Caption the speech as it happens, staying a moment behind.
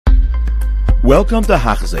Welcome to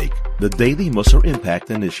Hachzik, the Daily Musar Impact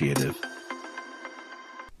Initiative.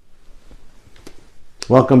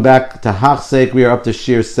 Welcome back to Hachzik. We are up to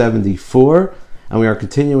Shir 74, and we are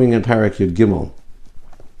continuing in Parak Yud Gimel.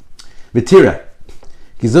 V'tireh,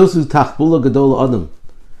 Gizosu Tachbula Gadol Adam,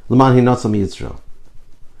 L'man Hinatzam Yitzro.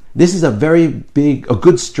 This is a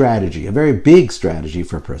good strategy, a very big strategy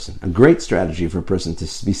for a person, a great strategy for a person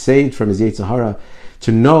to be saved from his Yetzer Hara,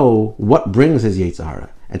 to know what brings his Yetzer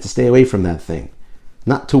Hara, and to stay away from that thing.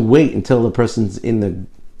 Not to wait until the person's in the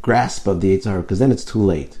grasp of the Yetzer Hara, because then it's too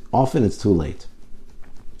late. Often it's too late.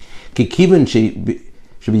 Once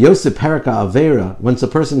a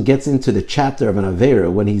person gets into the chapter of an Avera,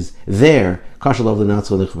 when he's there,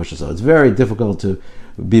 it's very difficult to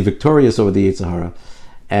be victorious over the Yetzer Hara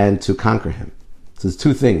and to conquer him. So there's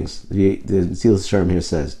two things the Mesilas Yesharim here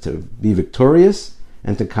says: to be victorious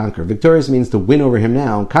and to conquer. Victorious means to win over him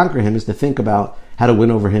now, and conquer him is to think about how to win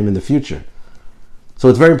over him in the future. So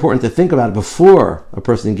it's very important to think about it before a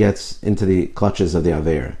person gets into the clutches of the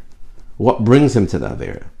Avera. What brings him to the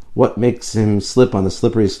Avera? What makes him slip on the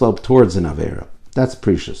slippery slope towards an Avera? That's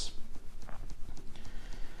precious.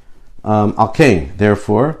 Al-Kain,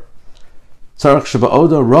 therefore, when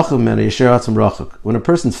a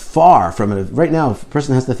person's far from it, right now, a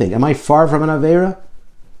person has to think, am I far from an Avera?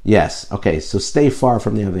 Yes. Okay, so stay far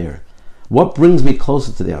from the Avera. What brings me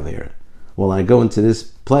closer to the Avera? Well, I go into this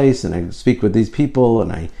place and I speak with these people,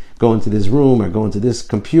 and I go into this room, or go into this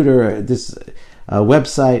computer, this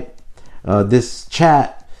website, this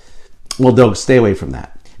chat. Well, don't stay away from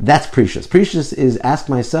that. That's precious. Precious is ask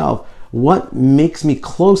myself, what makes me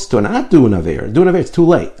close to it? I'm not doing Avera. Doing Avera, it's too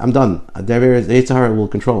late. I'm done. The Yetzer Hara will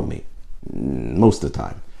control me most of the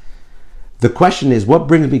time. The question is, what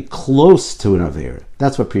brings me close to an Avera?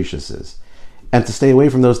 That's what precious is. And to stay away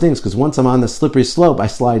from those things, because once I'm on the slippery slope, I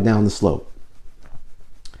slide down the slope.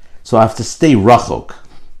 So I have to stay rachok.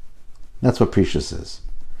 That's what precious is.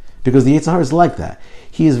 Because the Yetzer Hara is like that.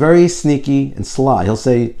 He is very sneaky and sly. He'll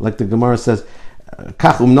say, like the Gemara says,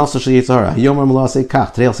 Kach shel Yetzer Hara.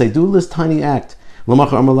 Today he'll say, do this tiny act.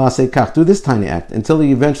 Do this tiny act. Until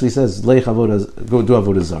he eventually says, go do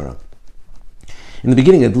avodah zara. In the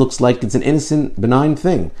beginning, it looks like it's an innocent, benign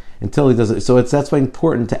thing until he does it. So that's why it's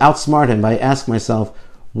important to outsmart him by asking myself,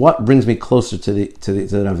 what brings me closer to the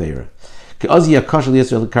Avera? Once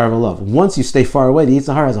you stay far away, the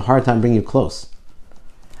Yetzer Hara has a hard time bringing you close.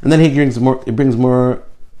 And then he brings more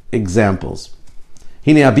examples.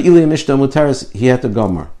 It's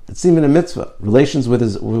even a mitzvah. Relations with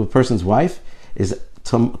a person's wife is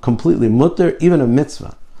completely mutter, even a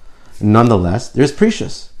mitzvah. Nonetheless, there's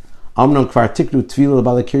precious. There's something called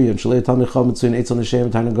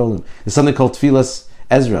Tfilas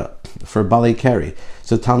Ezra for Balei Keri.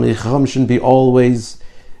 So Talmidei Chacham shouldn't be always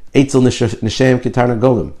Eitzel Nishem Ketarna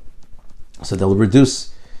Golem. So they'll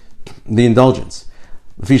reduce the indulgence.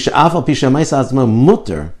 A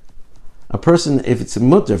person, if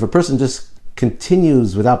a person just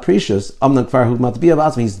continues without precious,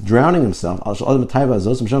 he's drowning himself. He'll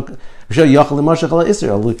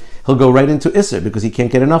go right into Isser because he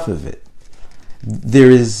can't get enough of it.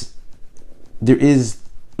 There is, is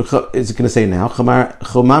it going to say now, like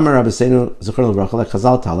Chazal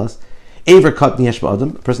tell us, Aver kat niesh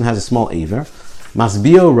ba'adam, a person has a small aver,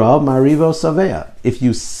 masbio ra marivo savea. If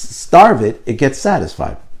you starve it, it gets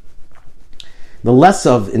satisfied. The less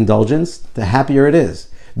of indulgence, the happier it is.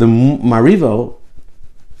 The marivo,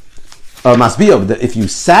 masbio, if you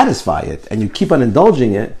satisfy it and you keep on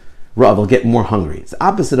indulging it, Rav will get more hungry. It's the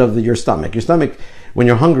opposite of your stomach. Your stomach, when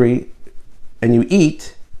you're hungry and you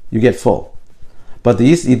eat, you get full. But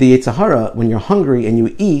the Yetzer Hara, when you're hungry and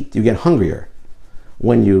you eat, you get hungrier.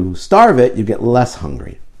 When you starve it, you get less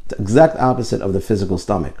hungry. It's the exact opposite of the physical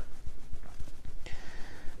stomach.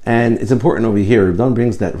 And it's important over here, Rabban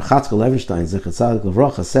brings that Chatzkel Levenstein, Zechat Tzadik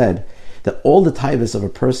Levracha, said that all the taivas of a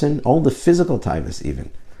person, all the physical taivas even,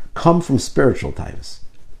 come from spiritual taivas.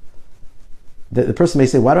 The person may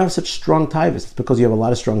say, why do I have such strong taivas? It's because you have a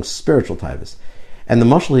lot of strong spiritual taivas. And the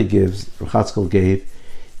mashal he gives, Chatzkel gave,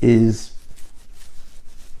 is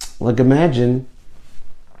like, imagine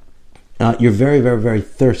you're very, very, very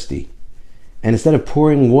thirsty. And instead of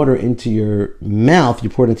pouring water into your mouth,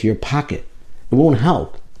 you pour it into your pocket. It won't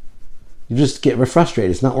help. You just get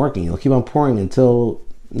frustrated. It's not working. You'll keep on pouring until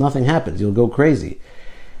nothing happens. You'll go crazy.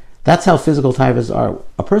 That's how physical taivas are.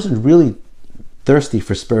 A person really thirsty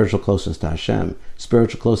for spiritual closeness to Hashem,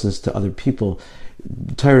 spiritual closeness to other people,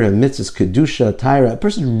 Torah, mitzvahs, kedusha, Torah. A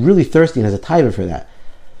person is really thirsty and has a taiva for that.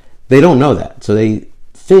 They don't know that, so they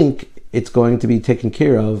think it's going to be taken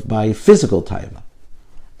care of by physical taiva.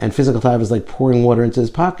 And physical taiva is like pouring water into his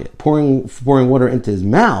pocket. Pouring water into his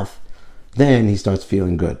mouth then he starts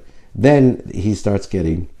feeling good. Then he starts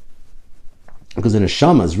getting, because the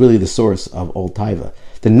neshama is really the source of all taiva.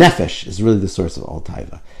 The nefesh is really the source of all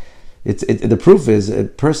taiva. The proof is a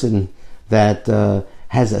person that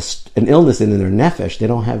has an illness in their nefesh, they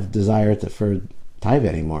don't have desire for taiva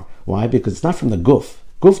anymore. Why? Because it's not from the guf.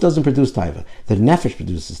 Guf doesn't produce taiva. The nefesh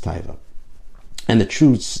produces taiva. And the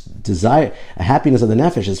true desire, happiness of the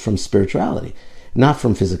nefesh is from spirituality, not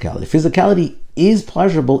from physicality. Physicality is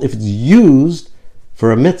pleasurable if it's used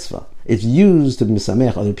for a mitzvah. It's used to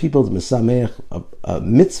misamech other people, to misamech a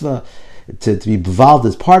mitzvah, to be involved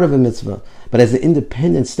as part of a mitzvah. But as an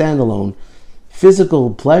independent, standalone,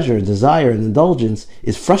 physical pleasure, desire, and indulgence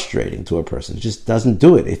is frustrating to a person. He just doesn't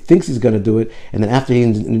do it. He thinks he's going to do it, and then after he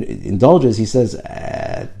indulges, he says,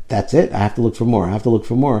 that's it, I have to look for more,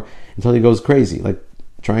 until he goes crazy, like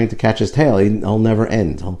trying to catch his tail. He'll never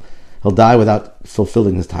end. He'll die without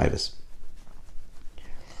fulfilling his taivas.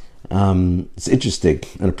 It's interesting,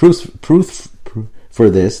 and a proof for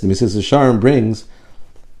this, the Mesilas Yesharim brings,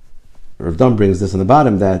 or Rav Dam brings this on the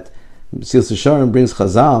bottom, that Mesilas Yesharim brings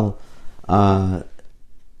Chazal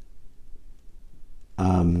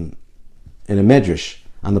in a medrash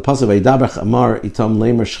on the pasuk Vayidabach Amar Itam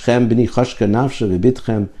Leimer Shechem B'ni Chashka Nafsha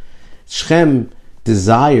V'Bitchem. Shechem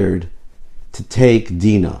desired to take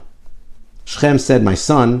Dinah. Shechem said, my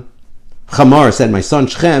son. Chamar said, my son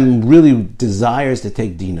Shechem really desires to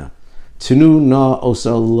take Dinah. Tunu na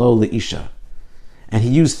osa lo leisha. And he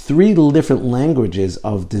used 3 different languages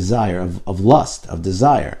of desire, of lust, of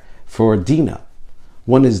desire for Dinah.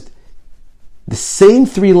 One is the same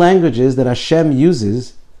 3 languages that Hashem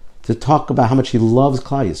uses to talk about how much He loves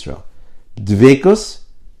Klal Yisrael. Dveka,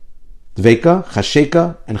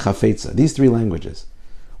 Chasheka, and Chafetza. These 3 languages.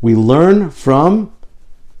 We learn from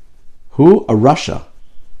who? A Rasha.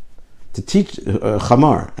 To teach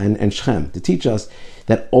Chamar and Shechem, to teach us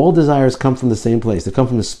that all desires come from the same place. They come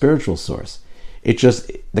from a spiritual source. It's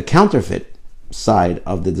just the counterfeit side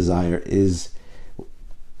of the desire is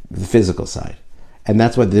the physical side. And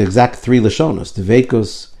that's why the exact 3 Lashonos,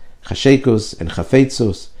 Dvekos, Chashekos, and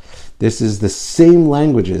Chafetzos, this is the same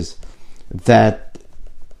languages that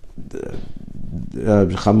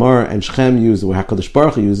Chamar and Shechem use, or HaKadosh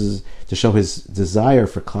Baruch Hu uses to show his desire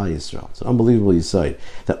for Klal Yisrael. It's an unbelievable insight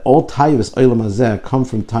that all taivas Olam Hazeh come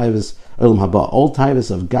from taivas Olam Haba. All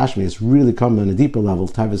taivas of Gashmias really come on a deeper level,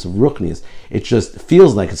 taivas of Ruchnias. It just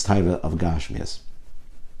feels like it's taiva of Gashmias.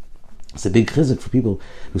 It's a big chizuk for people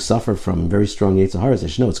who suffer from very strong Yetzer Hara. They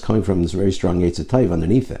should know it's coming from this very strong Yetzer Tov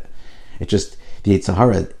underneath it. It just, the Yetzer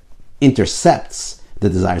Hara intercepts the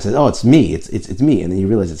desire, says, oh, it's me, it's me. And then you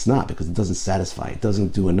realize it's not, because it doesn't satisfy, it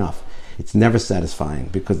doesn't do enough. It's never satisfying,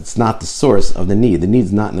 because it's not the source of the need. The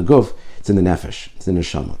need's not in the guf, it's in the nefesh, it's in the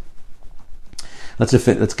neshama.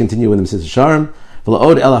 Let's continue with the Mesilas Yesharim.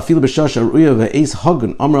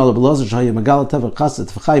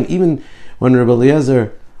 Even when Rabbi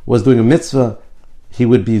Eliezer was doing a mitzvah, he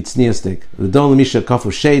would be tzniastic.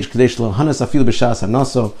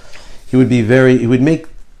 He would make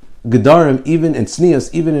gedarim even in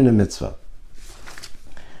tznias, even in a mitzvah.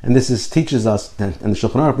 And this teaches us, and the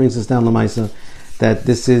Shulchan Aruch brings us down l'maisa, that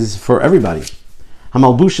this is for everybody.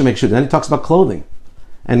 Hamalbusha makes sure. Then he talks about clothing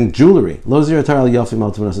and jewelry. Lo zira Torah al yafim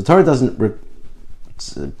al tvunos. The Torah doesn't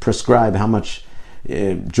prescribe how much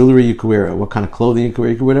jewelry you can wear, or what kind of clothing you can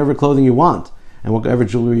wear. You can wear whatever clothing you want, and whatever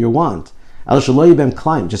jewelry you want. El shelo yibem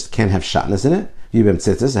klaim, just can't have shatnez in it. Yibem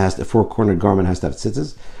tzitzis, it has a 4-cornered garment has to have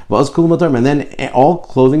tzitzis. V'oz kul mutar, and then all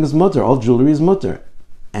clothing is mutar, all jewelry is mutar,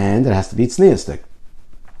 and it has to be tzniastic.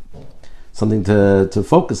 Something to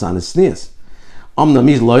focus on is tznias. But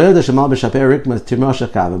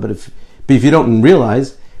if you don't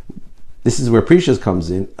realize, this is where precious comes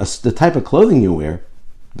in. The type of clothing you wear,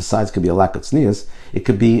 besides could be a lack of tznias, it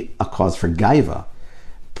could be a cause for gaiva.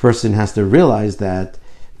 Person has to realize that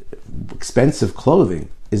expensive clothing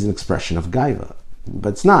is an expression of gaiva, but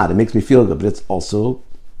it's not. It makes me feel good, but it's also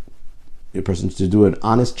a person to do an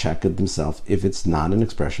honest check of themselves if it's not an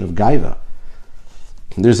expression of gaiva.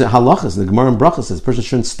 There's a halachas, the Gemara in Brachas says, a person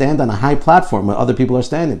shouldn't stand on a high platform when other people are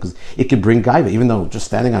standing, because it could bring gaiva. Even though just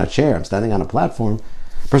standing on a chair, I'm standing on a platform,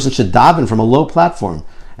 a person should daven from a low platform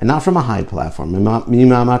and not from a high platform. Why?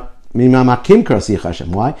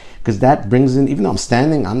 Because that brings in, even though I'm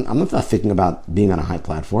standing, I'm not thinking about being on a high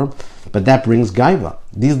platform, but that brings gaiva.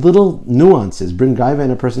 These little nuances bring gaiva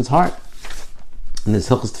in a person's heart. And there's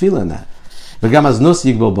hilchos tefillah in that.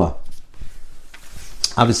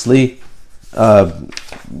 Obviously,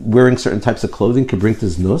 wearing certain types of clothing could bring to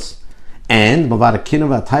znus, and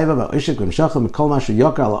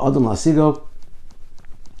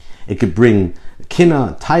it could bring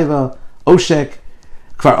kina, taiva, oshek,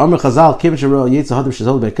 Kvar Omer Chazal, Kivin Shero Yetzer Hara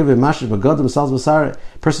Shezol Be'Kivin Mashish B'Godem B'Salz B'Sar.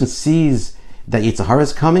 Person sees that Yetzer Hara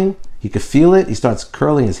is coming. He could feel it. He starts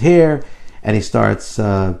curling his hair, and he starts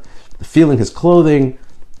feeling his clothing.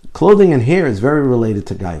 Clothing and hair is very related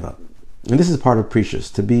to Gaiva. And this is part of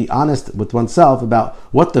Precious, to be honest with oneself about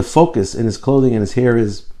what the focus in his clothing and his hair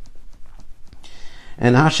is.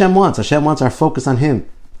 And Hashem wants our focus on Him.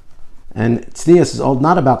 And Tznius is all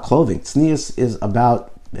not about clothing. Tznius is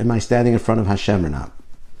about, am I standing in front of Hashem or not?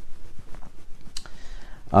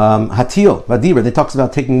 Hatil, Vadibra, they talks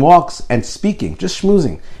about taking walks and speaking, just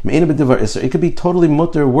schmoozing. It could be totally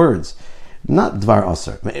mutter words, not dvar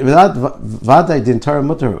aser. Vaday din Torah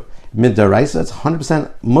mutter midaraisa. It's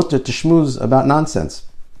 100% mutter to schmooze about nonsense.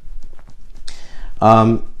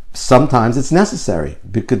 Sometimes it's necessary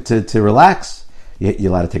because to relax.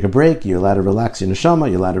 You're allowed to take a break. You're allowed to relax your neshama.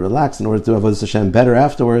 You're allowed to relax in order to avodah Hashem better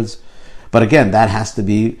afterwards. But again, that has to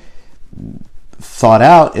be thought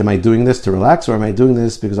out. Am I doing this to relax, or am I doing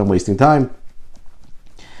this because I'm wasting time?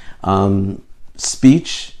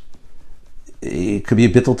 Speech, it could be a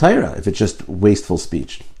bittul Torah if it's just wasteful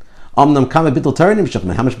speech. Omnam kama bittul Torah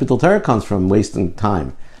nimshachman. How much bittul Torah comes from wasting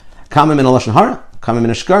time? Kama min lashon hara, kama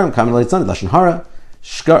min shkarim, kama min leitzanus. Lashon hara,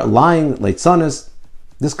 lying, leitzanus.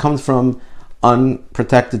 This comes from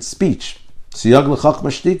unprotected speech. Siyag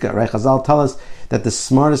l'chachma shtika. Right? Chazal tell us that the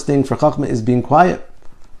smartest thing for chachma is being quiet.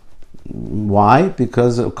 Why?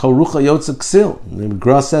 Because kol rucha yotza ksil. The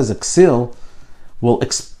Gra says a ksil will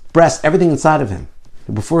express everything inside of him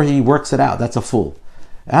before he works it out. That's a fool.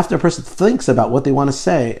 After a person thinks about what they want to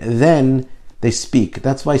say, then they speak.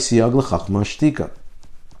 That's why siyag l'chachma shtika.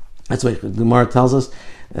 That's why the Gemara tells us,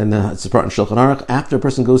 and it's part in Shulchan Aruch, after a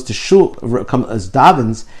person goes to shul as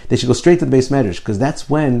davens, they should go straight to the base medrash, because that's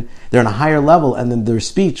when they're on a higher level, and then their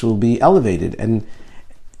speech will be elevated, and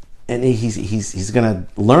he's going to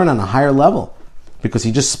learn on a higher level, because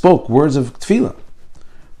he just spoke words of tefillah.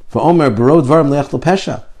 For Omer Barod Varim Leach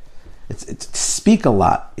L'Pesha, to speak a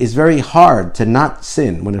lot is very hard to not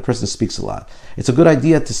sin when a person speaks a lot. It's a good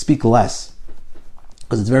idea to speak less,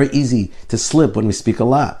 because it's very easy to slip when we speak a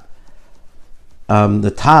lot.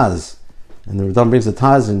 The Taz, and the Rambam brings the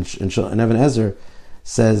Taz in Even Ezer,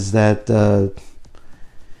 says that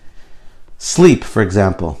sleep, for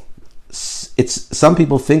example, some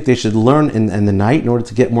people think they should learn in the night in order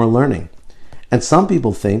to get more learning, and some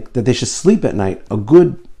people think that they should sleep at night, a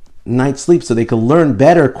good night's sleep, so they can learn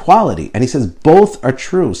better quality. And he says both are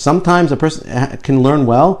true. Sometimes a person can learn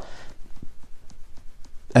well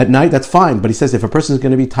at night, that's fine. But he says if a person is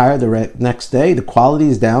going to be tired the next day, the quality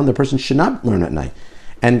is down, the person should not learn at night.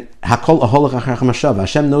 And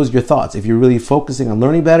Hashem knows your thoughts. If you're really focusing on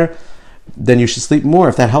learning better, then you should sleep more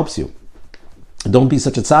if that helps you. Don't be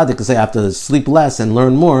such a tzaddik to say I have to sleep less and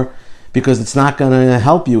learn more, because it's not going to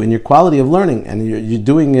help you in your quality of learning. And you're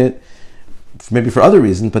doing it maybe for other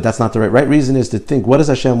reasons, but that's not the right. Right reason is to think, what does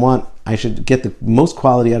Hashem want? I should get the most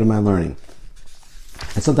quality out of my learning.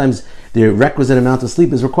 And sometimes the requisite amount of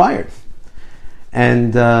sleep is required.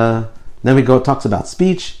 And then talks about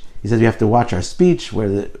speech. He says we have to watch our speech,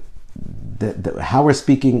 where how we're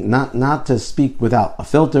speaking, not to speak without a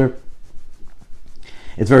filter.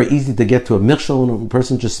 It's very easy to get to a mikshel when a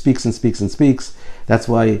person just speaks and speaks and speaks. That's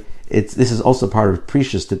why this is also part of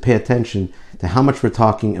Precious, to pay attention to how much we're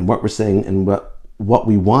talking and what we're saying, and what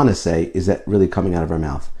we want to say, is that really coming out of our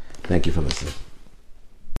mouth. Thank you for listening.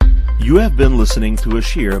 You have been listening to a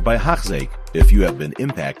shir by Hachzeik. If you have been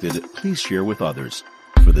impacted, please share with others.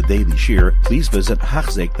 For the daily shir, please visit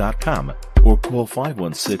Hachzeik.com or call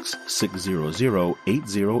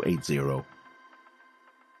 516-600-8080.